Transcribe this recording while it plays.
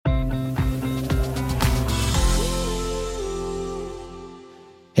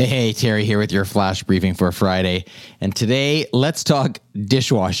Hey, Terry here with your flash briefing for Friday. And today, let's talk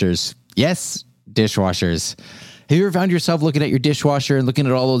dishwashers. Yes, dishwashers. Have you ever found yourself looking at your dishwasher and looking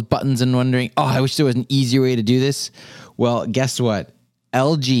at all those buttons and wondering, oh, I wish there was an easier way to do this? Well, guess what?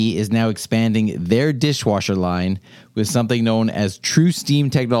 LG is now expanding their dishwasher line with something known as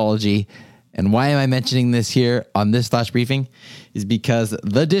TruSteam technology. And why am I mentioning this here on this flash briefing? Is because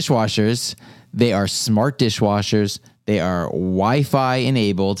the dishwashers, they are smart dishwashers. They are Wi-Fi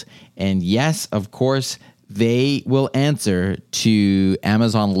enabled. And yes, of course, they will answer to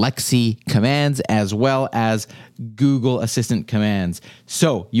Amazon Alexa commands as well as Google Assistant commands.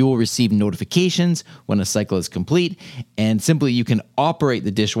 So you will receive notifications when a cycle is complete, and simply you can operate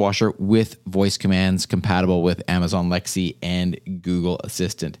the dishwasher with voice commands compatible with Amazon Alexa and Google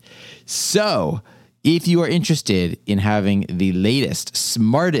Assistant. So if you are interested in having the latest,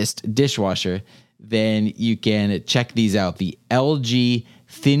 smartest dishwasher, then you can check these out. The LG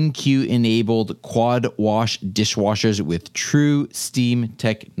ThinQ enabled quad wash dishwashers with TruSteam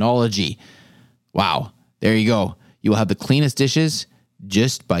technology. Wow, there you go. You will have the cleanest dishes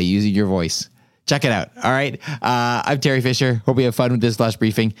just by using your voice. Check it out. All right. I'm Terry Fisher. Hope you have fun with this flash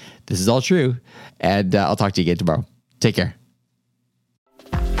briefing. This is all true. And I'll talk to you again tomorrow. Take care.